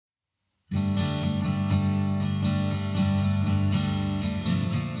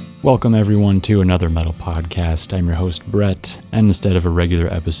Welcome everyone to another metal podcast. I'm your host Brett, and instead of a regular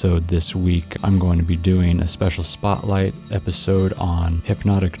episode this week, I'm going to be doing a special spotlight episode on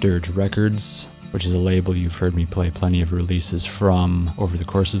Hypnotic Dirge Records, which is a label you've heard me play plenty of releases from over the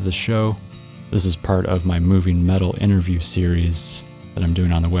course of the show. This is part of my Moving Metal interview series that I'm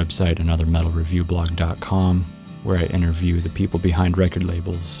doing on the website anothermetalreviewblog.com, where I interview the people behind record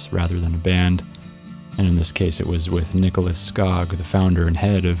labels rather than a band. And in this case, it was with Nicholas Skog, the founder and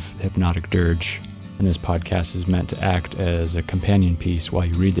head of Hypnotic Dirge. And this podcast is meant to act as a companion piece while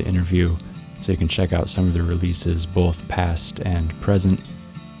you read the interview, so you can check out some of the releases, both past and present.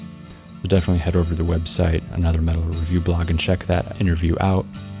 So definitely head over to the website, Another Metal Review Blog, and check that interview out.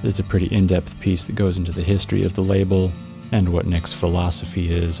 It's a pretty in-depth piece that goes into the history of the label and what Nick's philosophy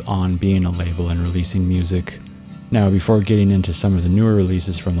is on being a label and releasing music. Now, before getting into some of the newer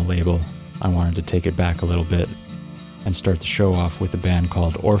releases from the label, I wanted to take it back a little bit and start the show off with a band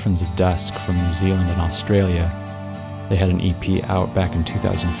called Orphans of Dusk from New Zealand and Australia. They had an EP out back in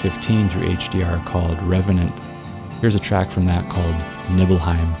 2015 through HDR called Revenant. Here's a track from that called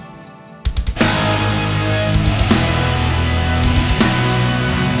Nibelheim.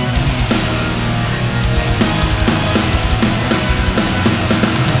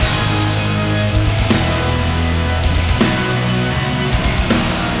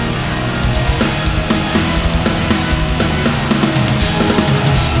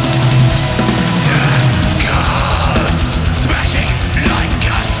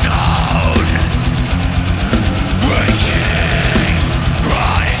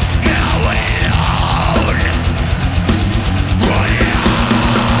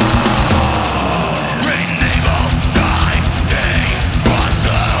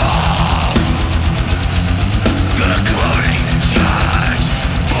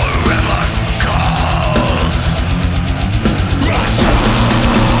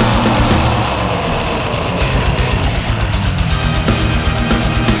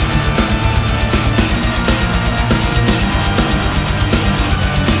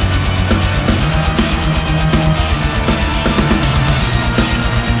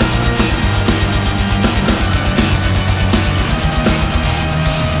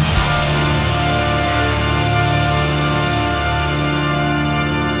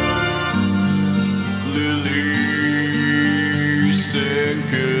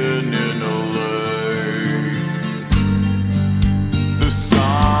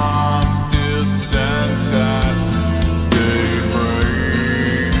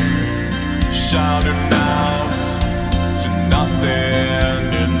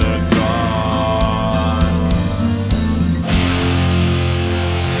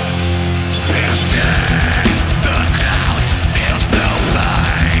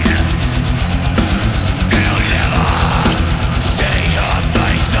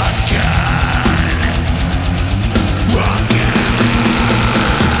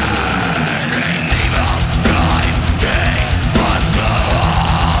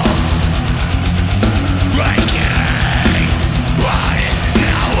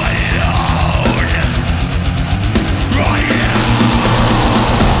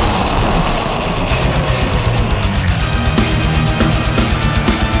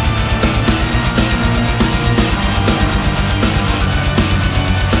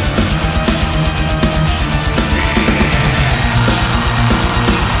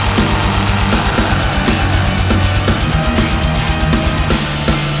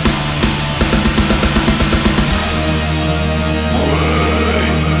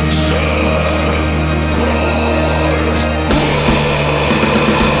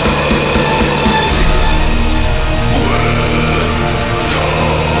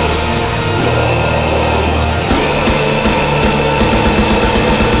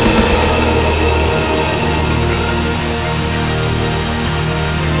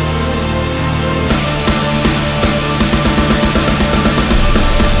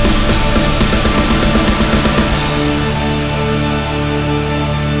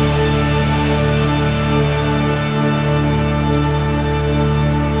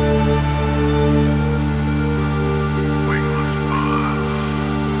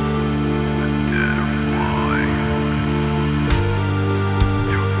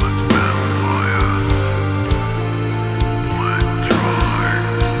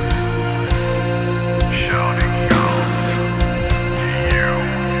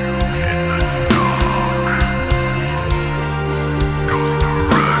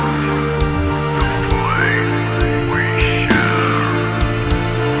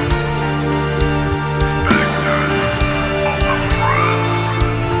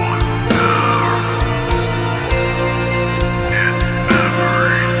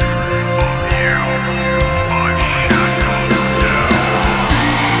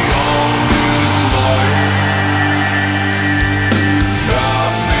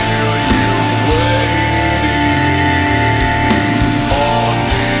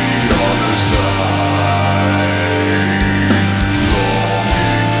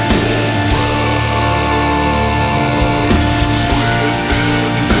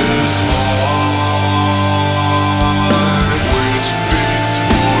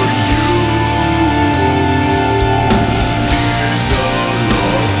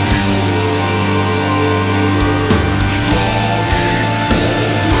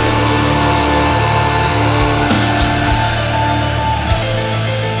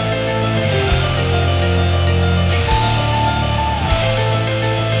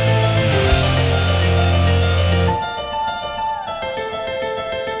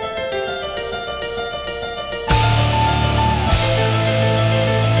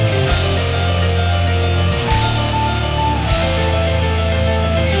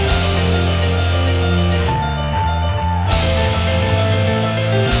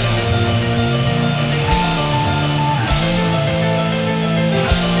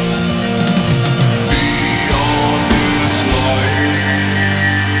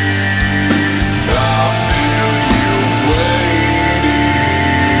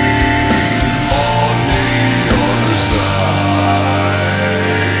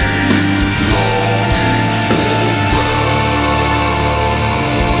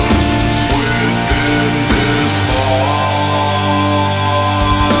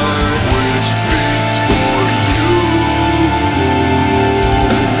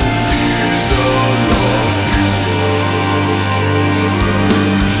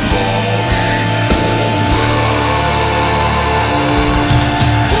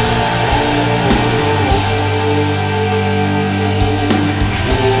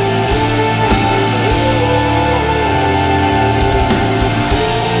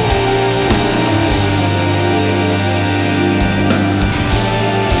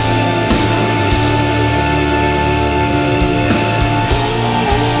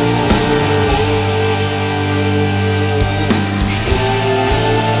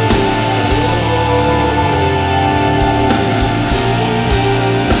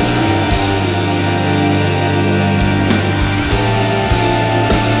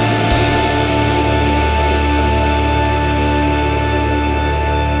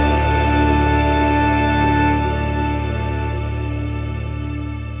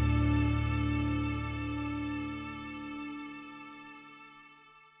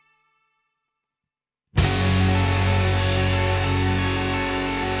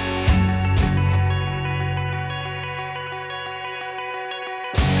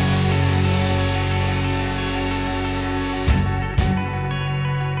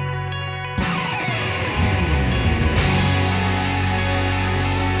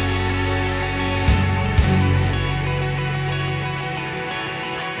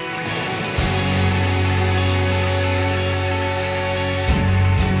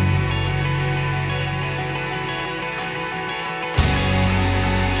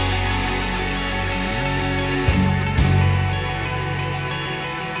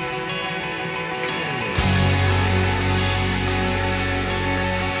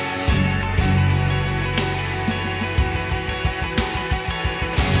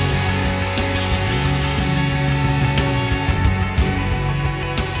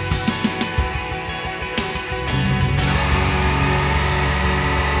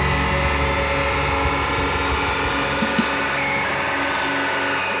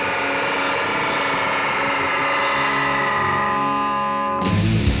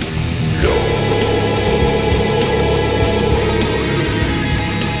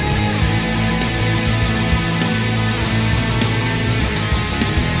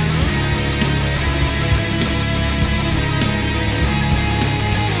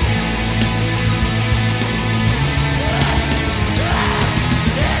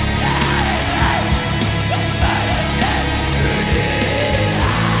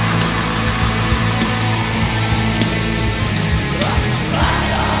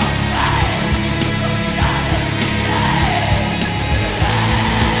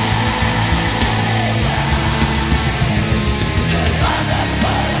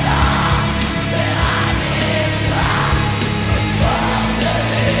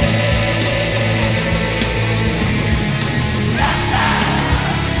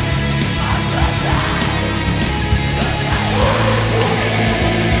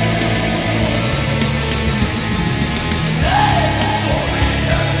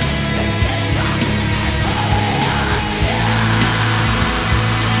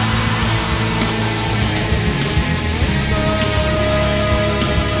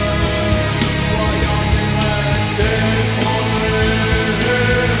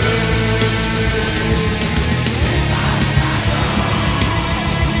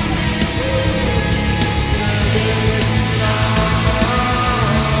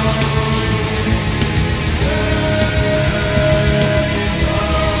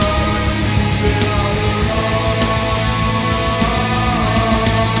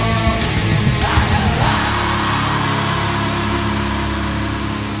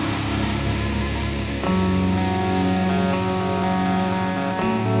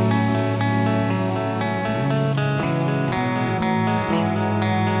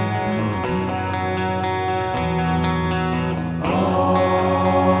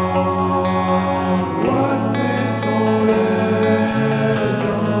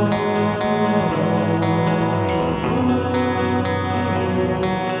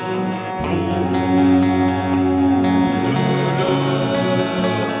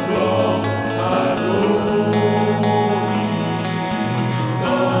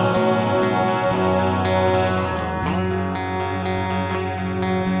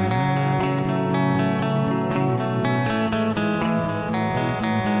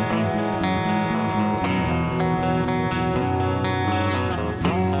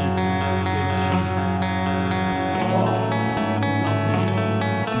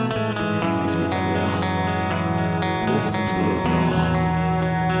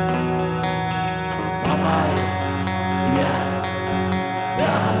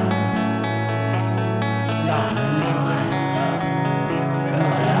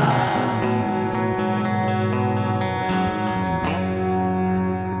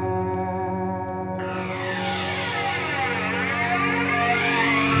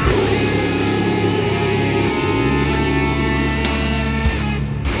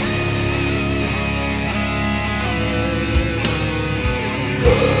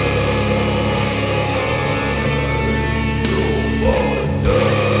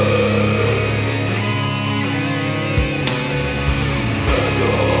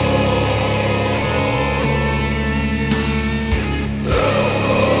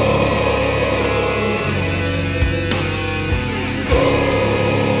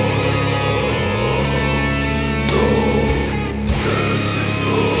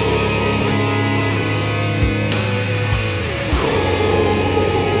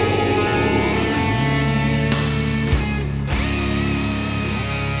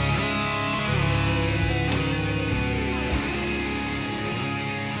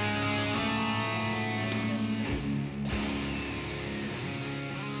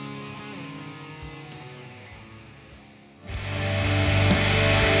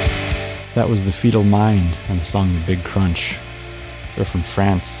 That was The Fetal Mind and the song The Big Crunch. They're from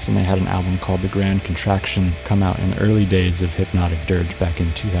France, and they had an album called The Grand Contraction come out in the early days of Hypnotic Dirge back in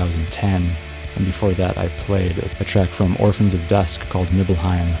 2010. And before that, I played a track from Orphans of Dusk called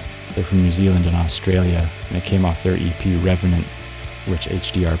Nibelheim. They're from New Zealand and Australia, and it came off their EP Revenant, which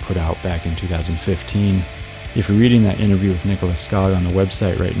HDR put out back in 2015. If you're reading that interview with Nicholas Skog on the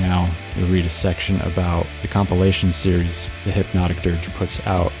website right now, you'll read a section about the compilation series the Hypnotic Dirge puts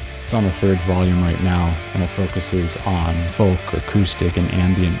out. It's on the 3rd volume right now, and it focuses on folk, acoustic, and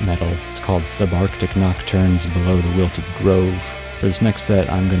ambient metal. It's called Subarctic Nocturnes Below the Wilted Grove. For this next set,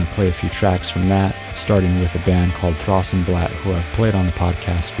 I'm going to play a few tracks from that, starting with a band called Throssenblatt, who I've played on the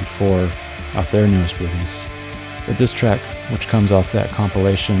podcast before, off their newest release. But this track, which comes off that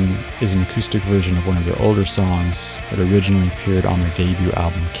compilation, is an acoustic version of one of their older songs that originally appeared on their debut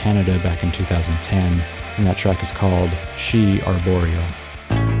album Canada back in 2010, and that track is called She Arboreal.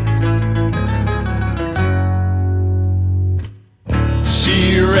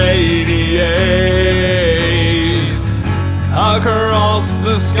 She radiates across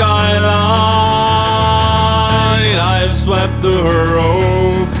the skyline. I've swept through her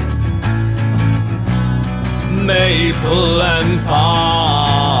oak, maple and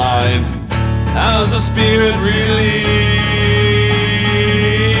pine, as the spirit release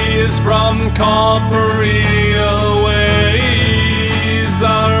from corporeal ways.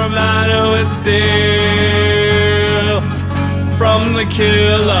 Our manner is still from the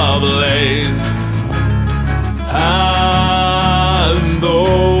killer blaze, and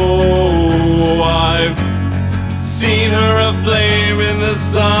though I've seen her aflame in the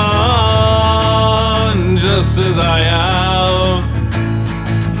sun, just as I have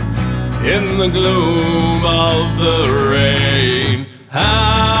in the gloom of the rain,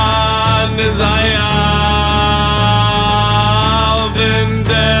 and as I have in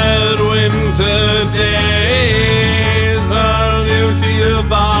dead winter days, her beauty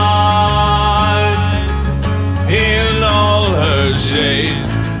abides in all her shades.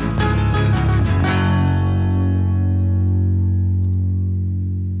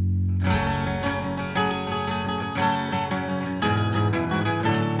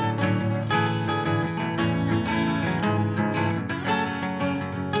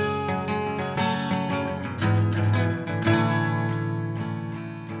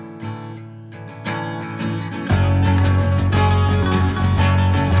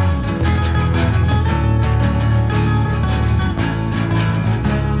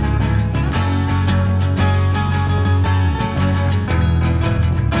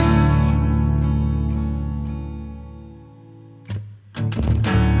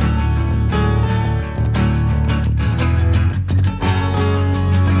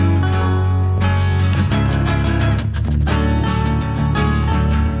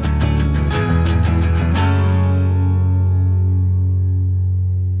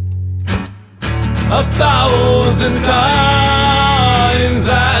 A thousand times,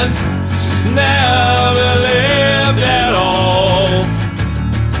 and she's never lived at all.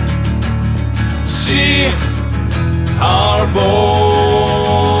 She arboreal.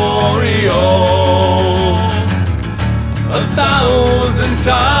 A thousand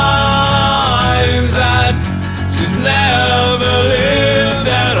times, and she's never lived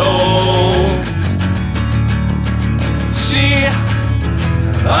at all. She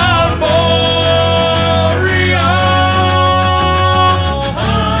arboreal.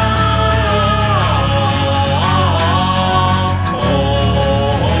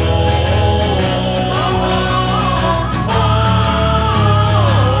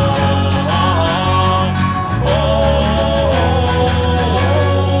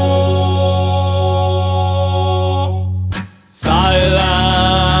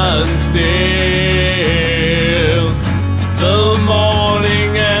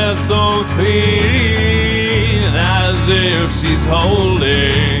 She's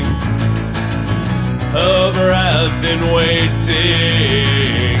holding her breath in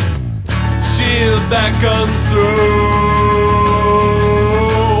waiting. She beckons through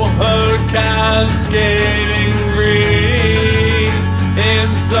her cascading green in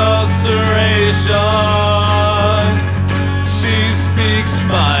susurration. She speaks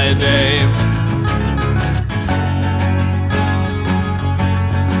my name.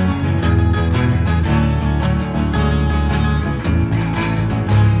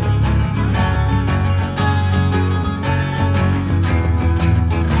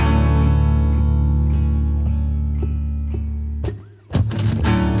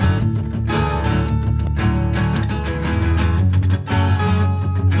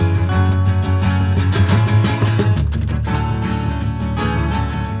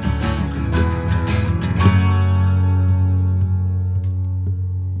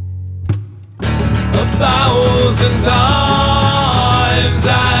 1,000 times,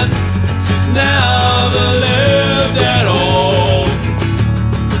 and she's never lived at all.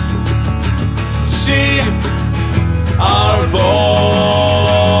 She arboreal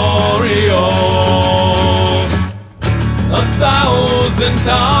 1,000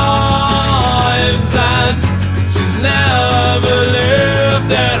 times, and she's never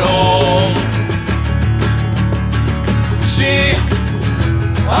lived at all. She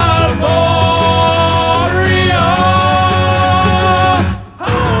arboreal.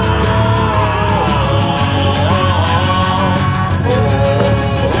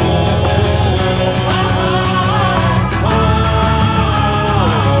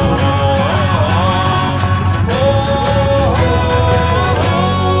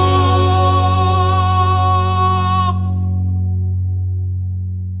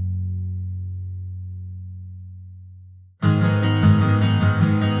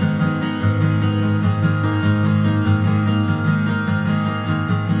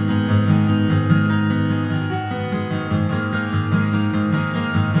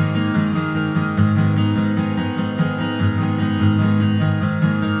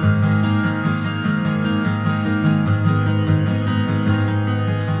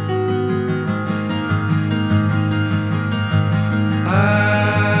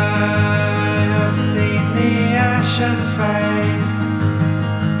 Face.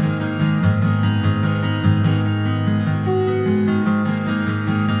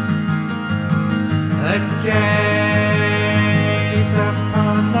 That gaze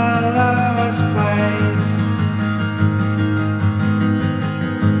upon the lowest place.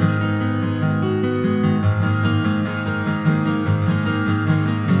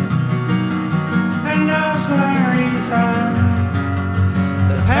 And knows the reason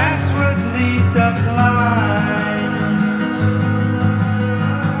the past would lead the blind.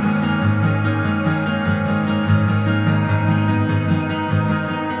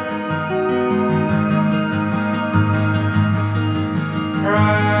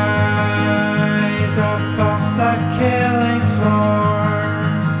 Rise up off the killing floor.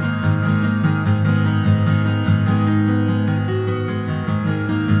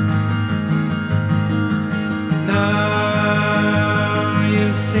 Now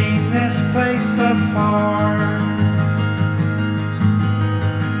you've seen this place before.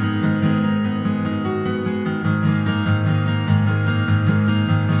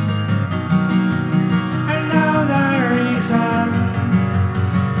 And know the reason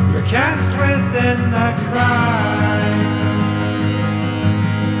you're cast within the crime.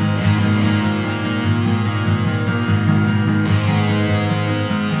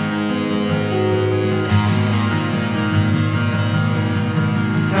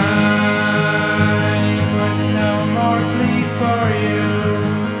 Time would no more bleed for you.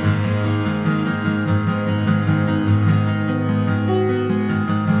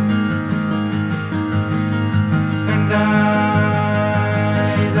 And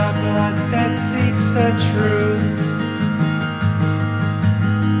the blood that seeks the truth.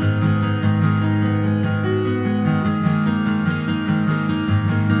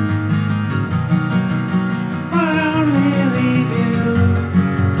 Would only leave you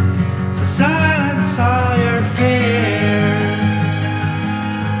to silence all your fears.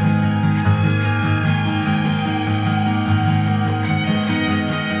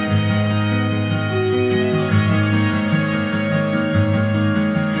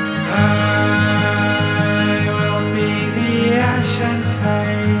 I will be the ashen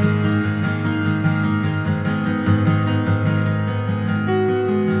face.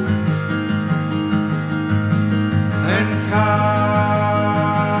 And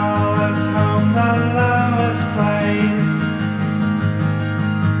call us home the lowest place.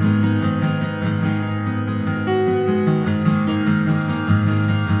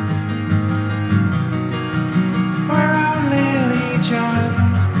 Where only legion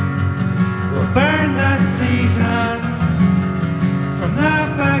will burn the season from the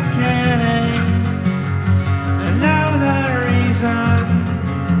beginning. And now the reason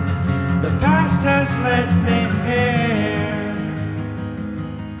the past has left me here.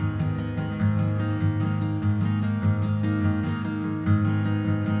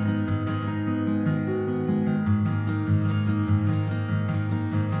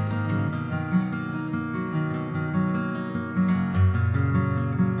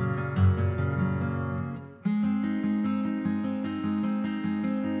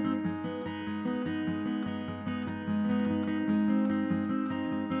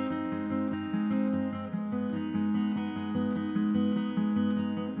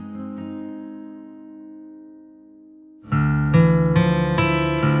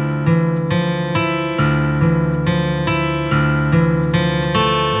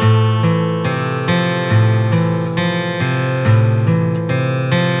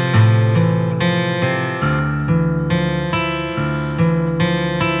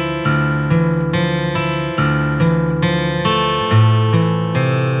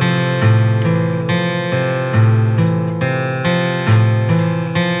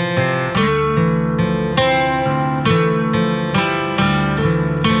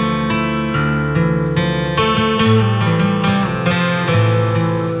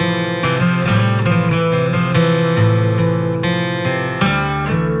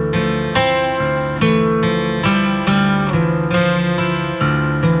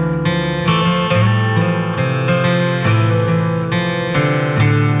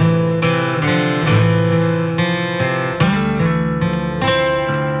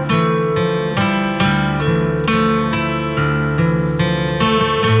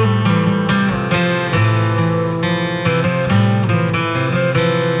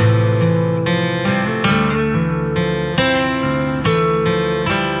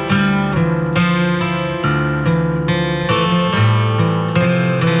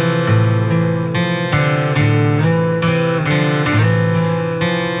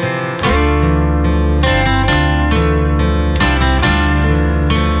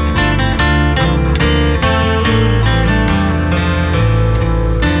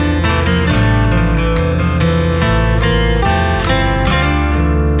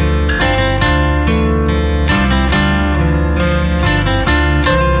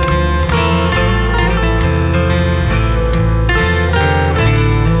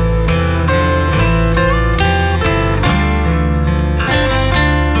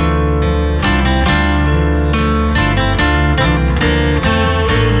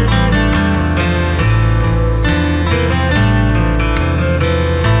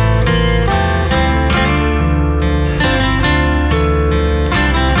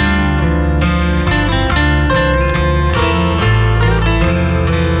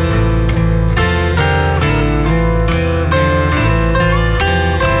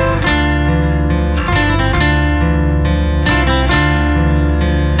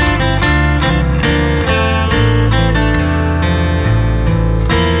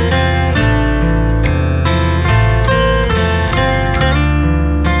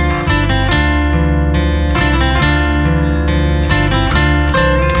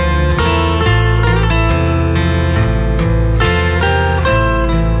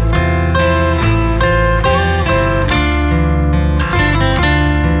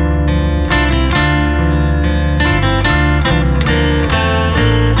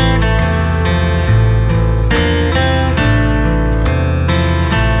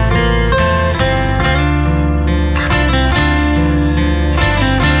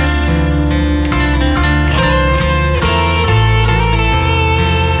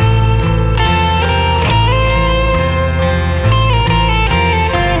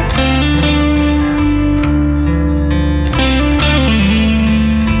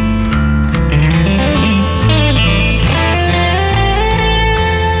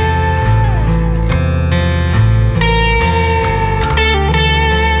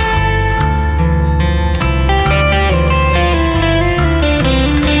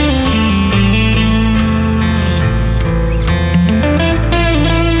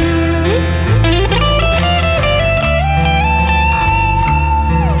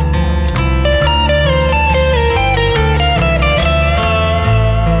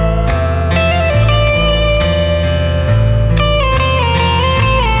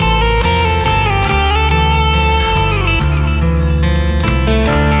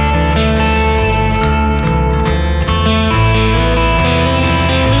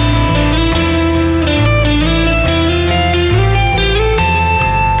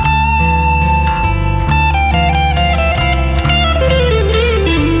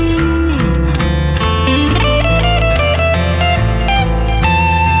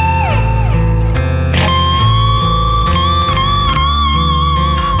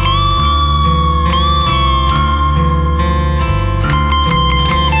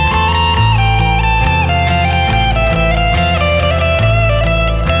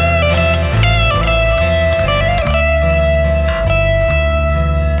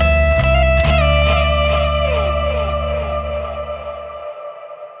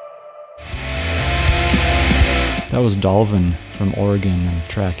 That was Dalvin from Oregon and the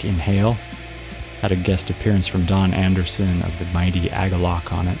track Inhale. Had a guest appearance from Don Anderson of the mighty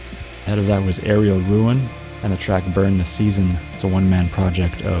Agalloch on it. Ahead of that was Aerial Ruin and the track Burn the Season. It's a one-man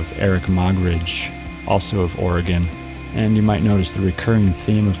project of Eric Mogridge, also of Oregon. And you might notice the recurring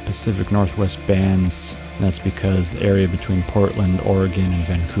theme of Pacific Northwest bands, and that's because the area between Portland, Oregon, and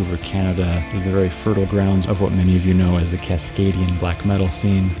Vancouver, Canada is the very fertile grounds of what many of you know as the Cascadian black metal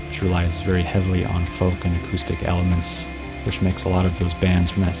scene, which relies very heavily on folk and acoustic elements, which makes a lot of those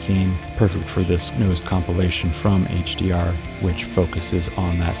bands from that scene perfect for this newest compilation from HDR, which focuses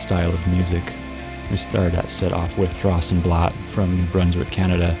on that style of music. We started that set off with Throssenblatt from New Brunswick,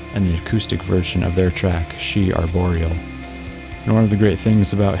 Canada, and the acoustic version of their track, She Arboreal. And one of the great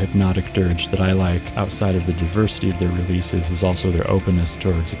things about Hypnotic Dirge that I like, outside of the diversity of their releases, is also their openness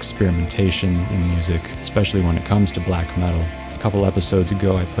towards experimentation in music, especially when it comes to black metal. A couple episodes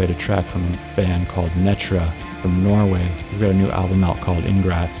ago, I played a track from a band called Netra from Norway. We've got a new album out called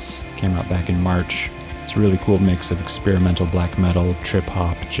Ingrats, came out back in March. It's a really cool mix of experimental black metal,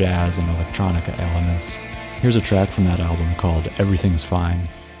 trip-hop, jazz, and electronica elements. Here's a track from that album called Everything's Fine.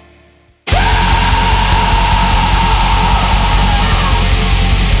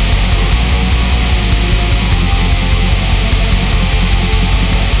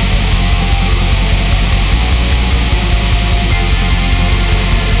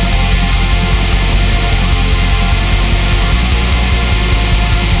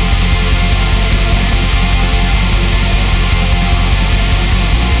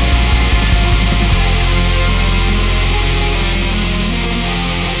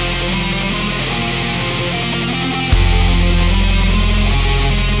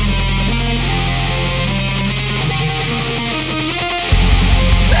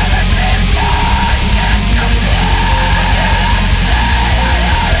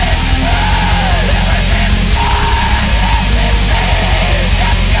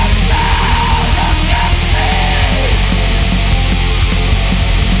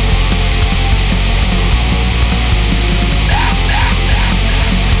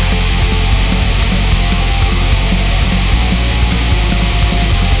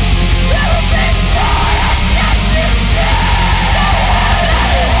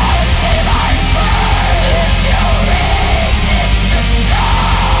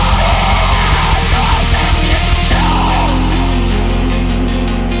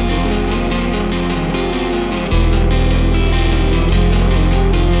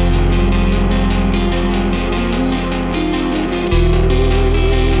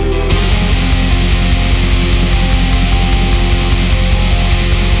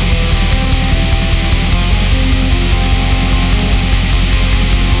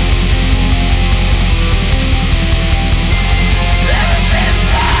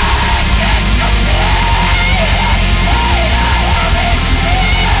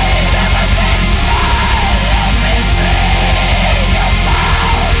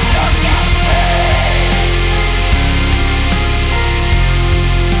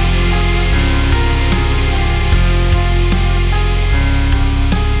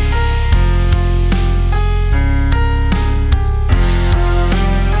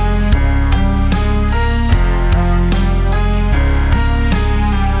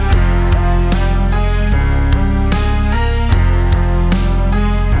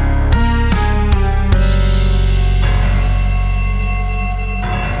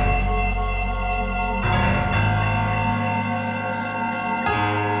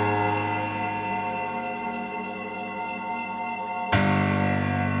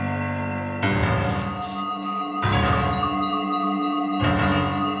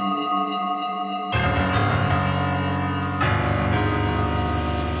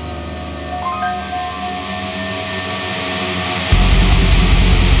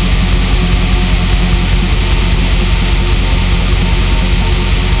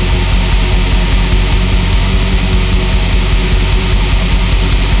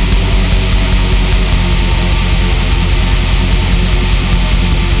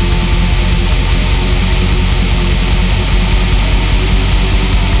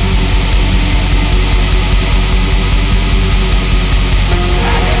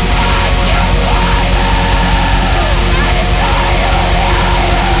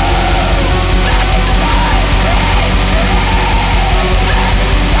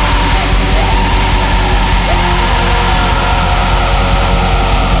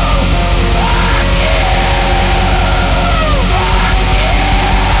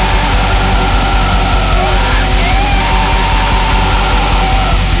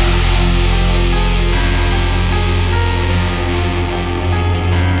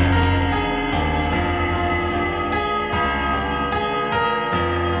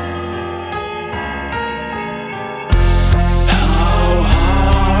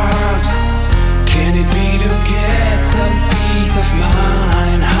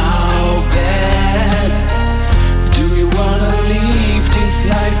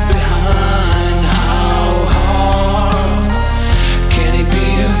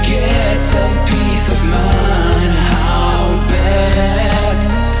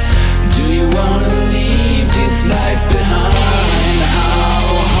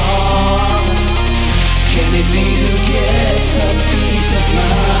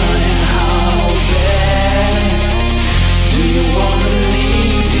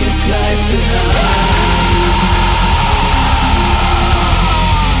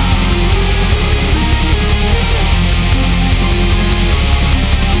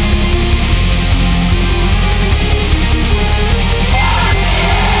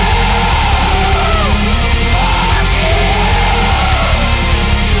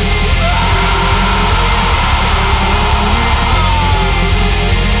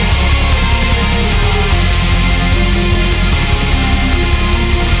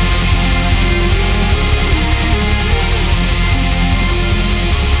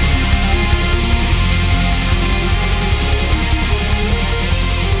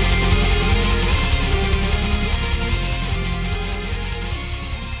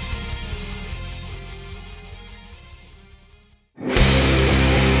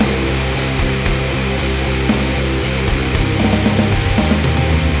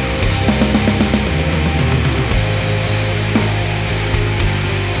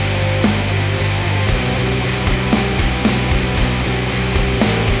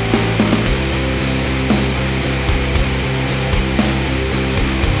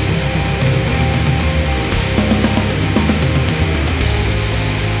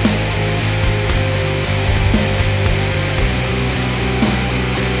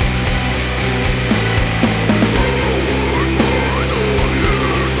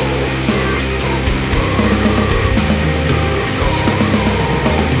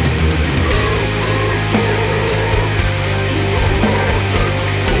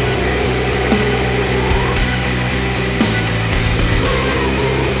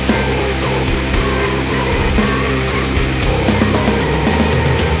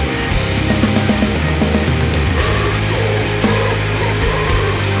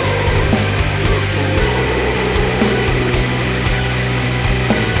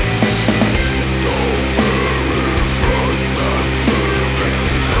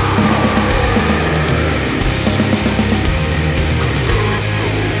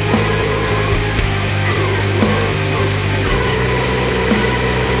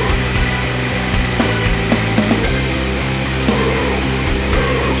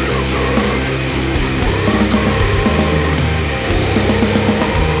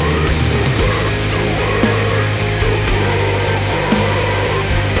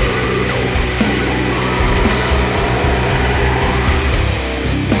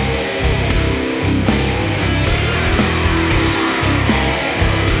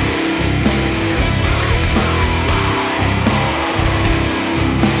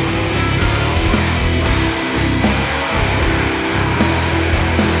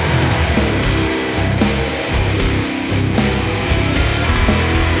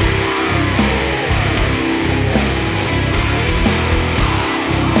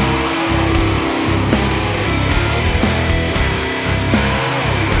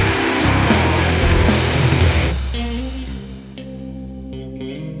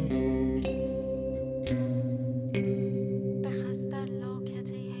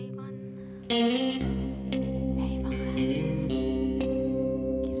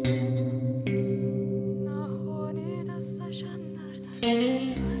 نهانی دستشان در دست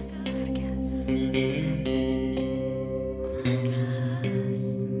مرگ است. مرگ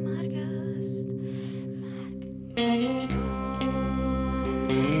است. مرگ ازت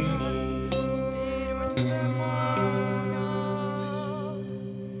بیرون بماند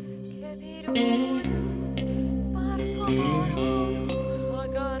که بیرون برف و باران و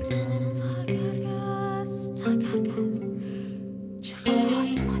تگرگ است. چه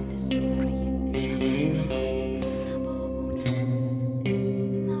خالی مانده سفره جوزان، نه بابونه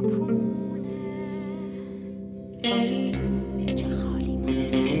نه پونه. چه خالی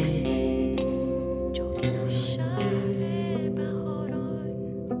مانده سفره جوگن و شهر بهاران.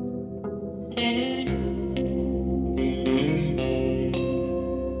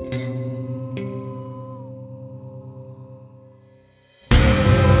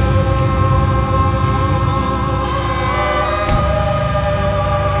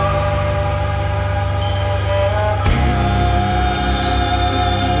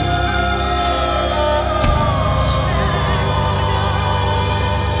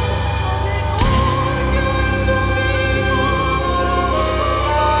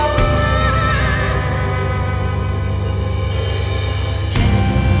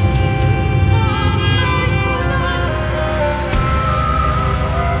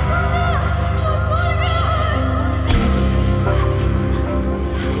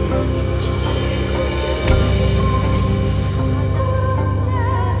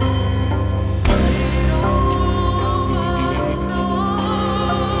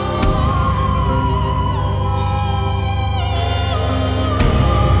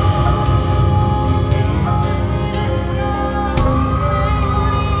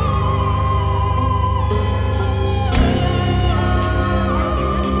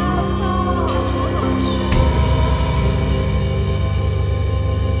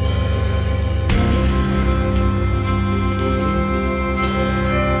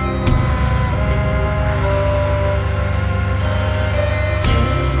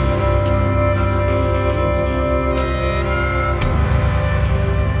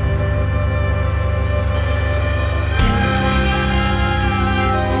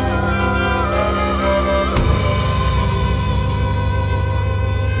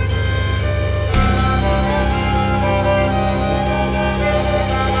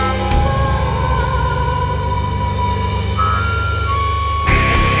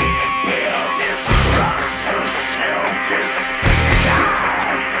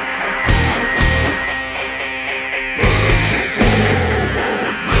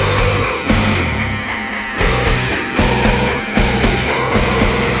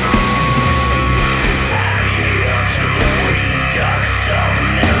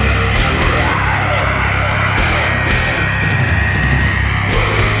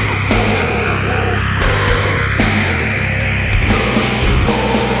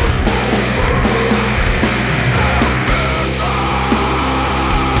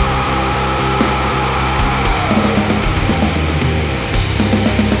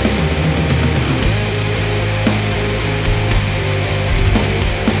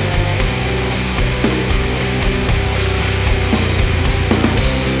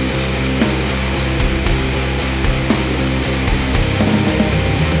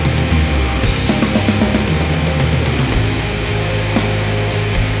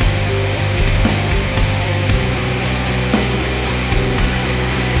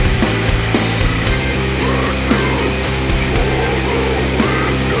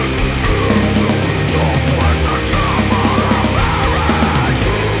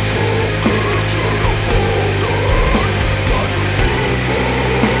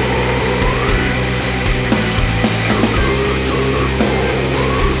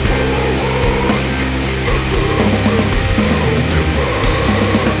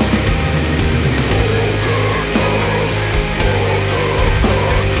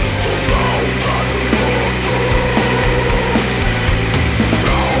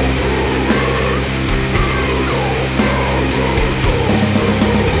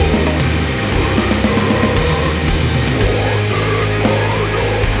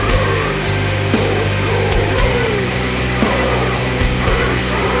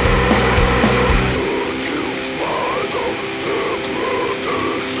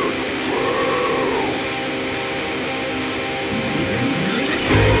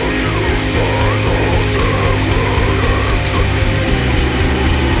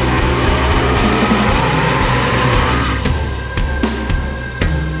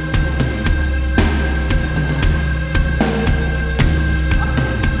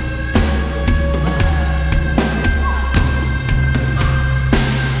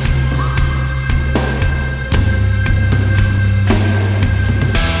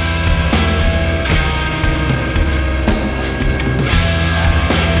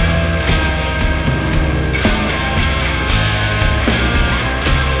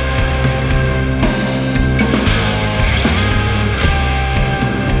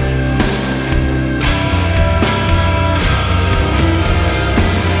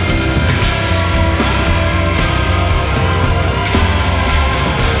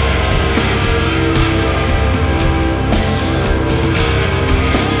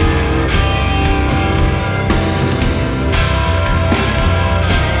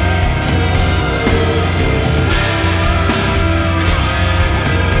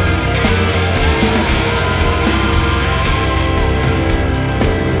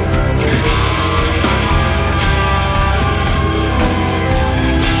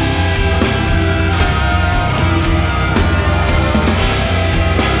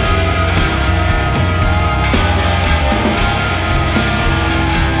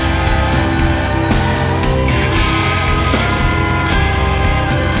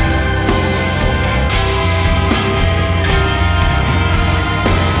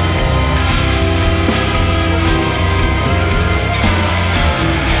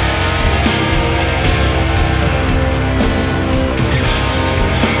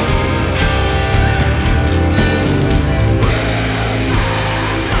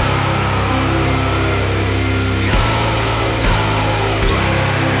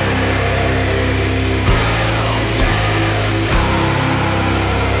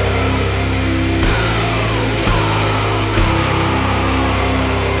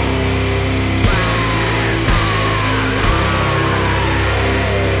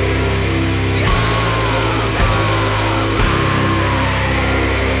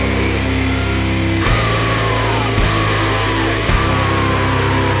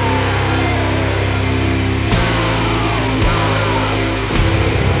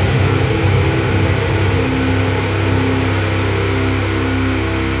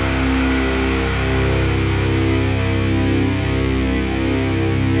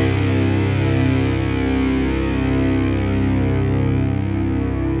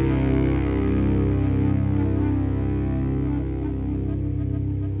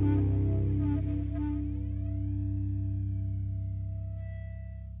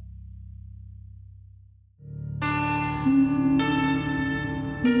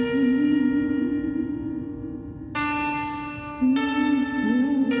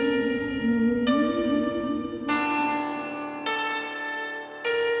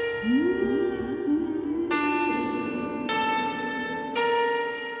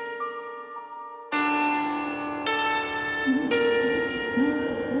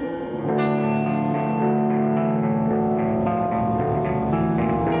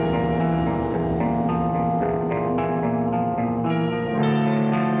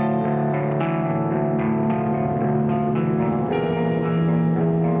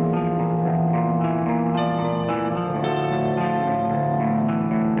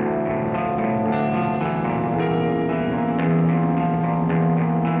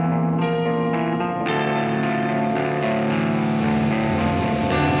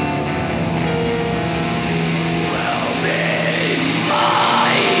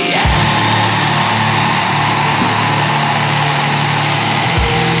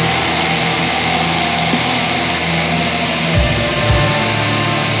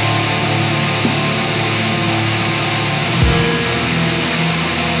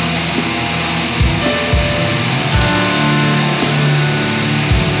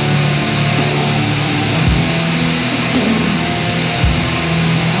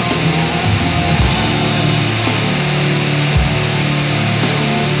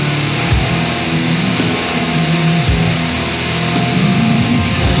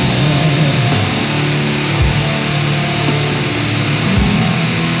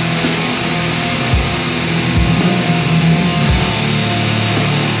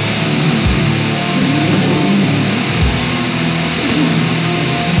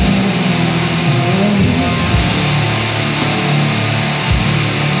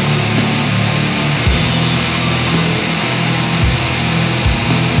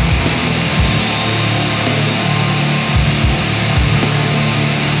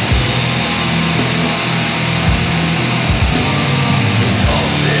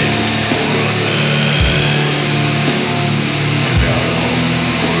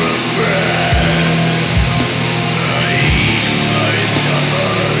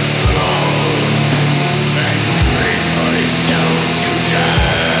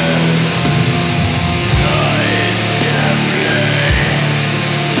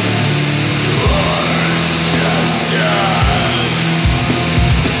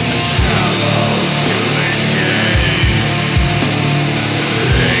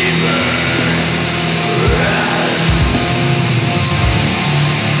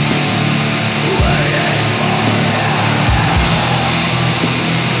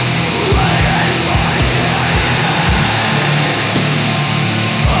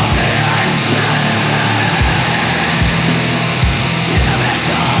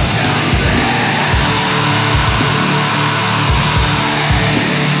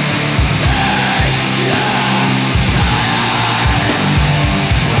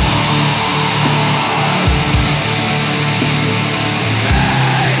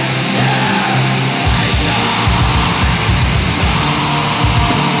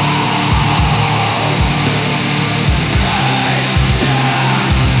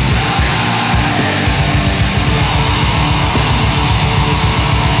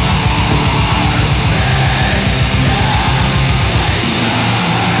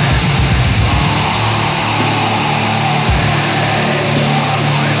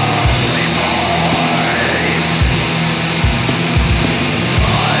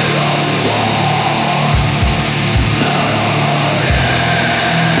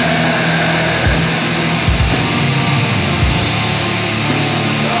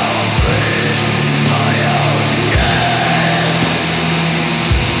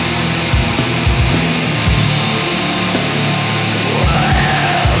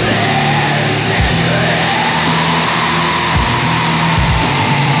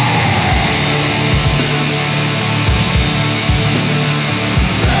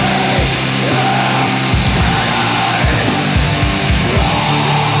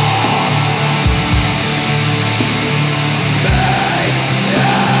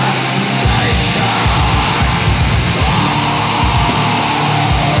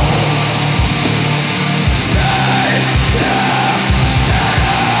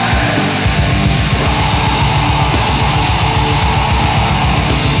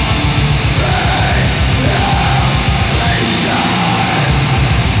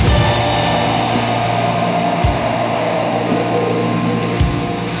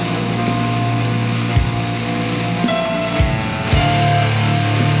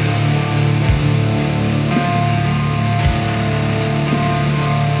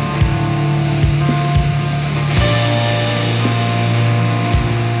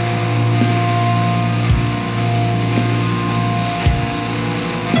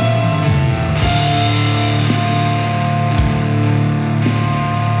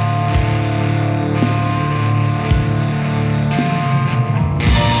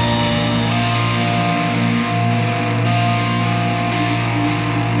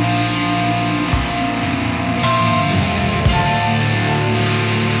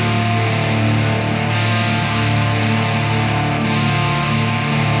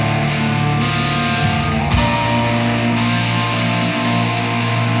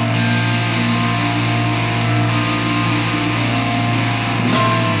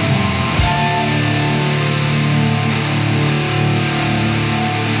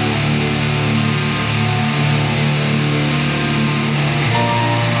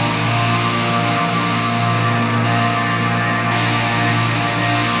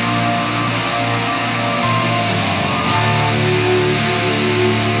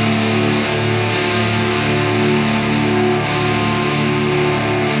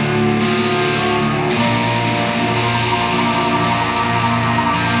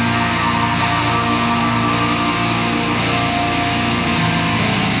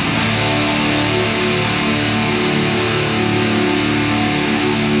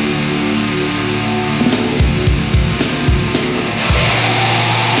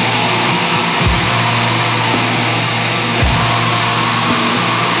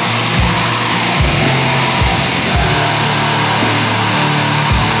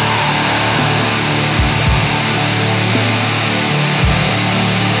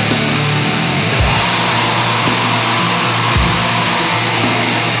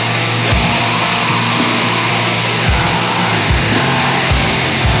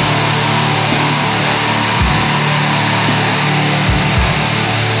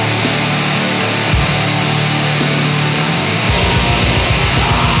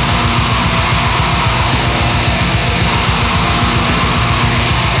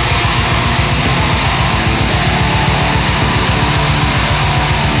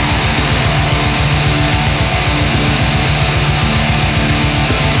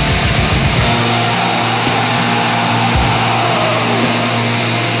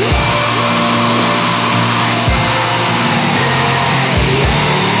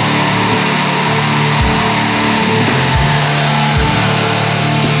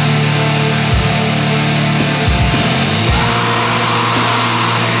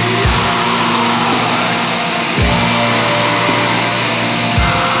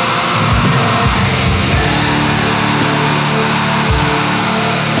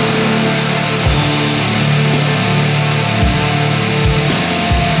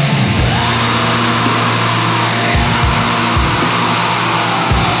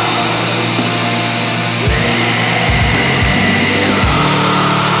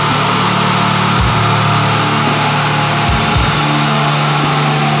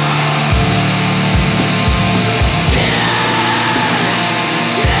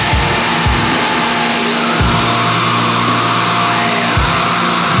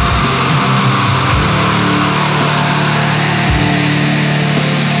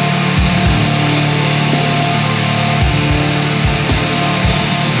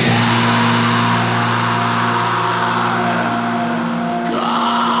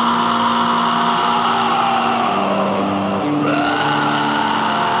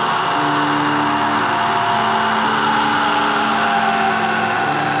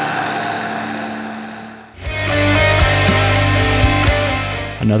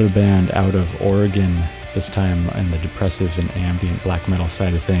 another band out of Oregon, this time in the depressive and ambient black metal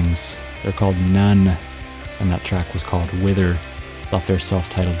side of things. They're called None, and that track was called Wither, off their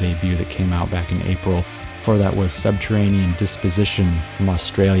self-titled debut that came out back in April. Before that was Subterranean Disposition from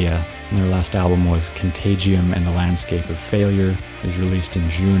Australia, and their last album was Contagium and the Landscape of Failure. It was released in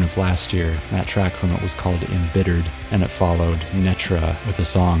June of last year. That track from it was called Embittered, and it followed Netra with the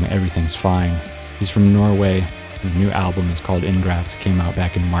song Everything's Fine. He's from Norway, and the new album is called Ingrats, came out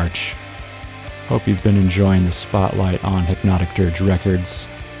back in March. Hope you've been enjoying the spotlight on Hypnotic Dirge Records.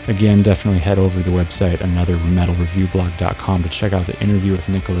 Again, definitely head over to the website anothermetalreviewblog.com to check out the interview with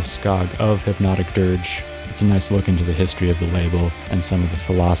Nicholas Skog of Hypnotic Dirge. It's a nice look into the history of the label and some of the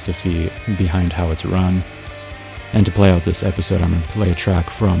philosophy behind how it's run. And to play out this episode, I'm going to play a track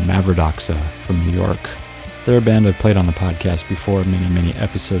from Mavrodoxa from New York. They're a band I've played on the podcast before many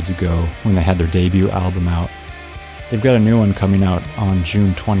episodes ago when they had their debut album out. They've got a new one coming out on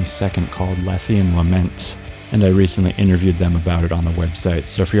June 22nd called Lethian Lament, and I recently interviewed them about it on the website.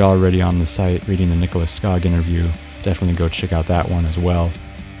 So if you're already on the site reading the Nicholas Skog interview, definitely go check out that one as well.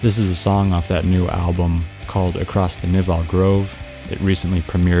 This is a song off that new album called Across the Nival Grove. It recently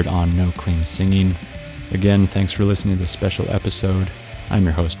premiered on No Clean Singing. Again, thanks for listening to this special episode. I'm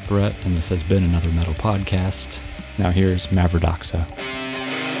your host, Brett, and this has been Another Metal Podcast. Now here's Mavrodoxa.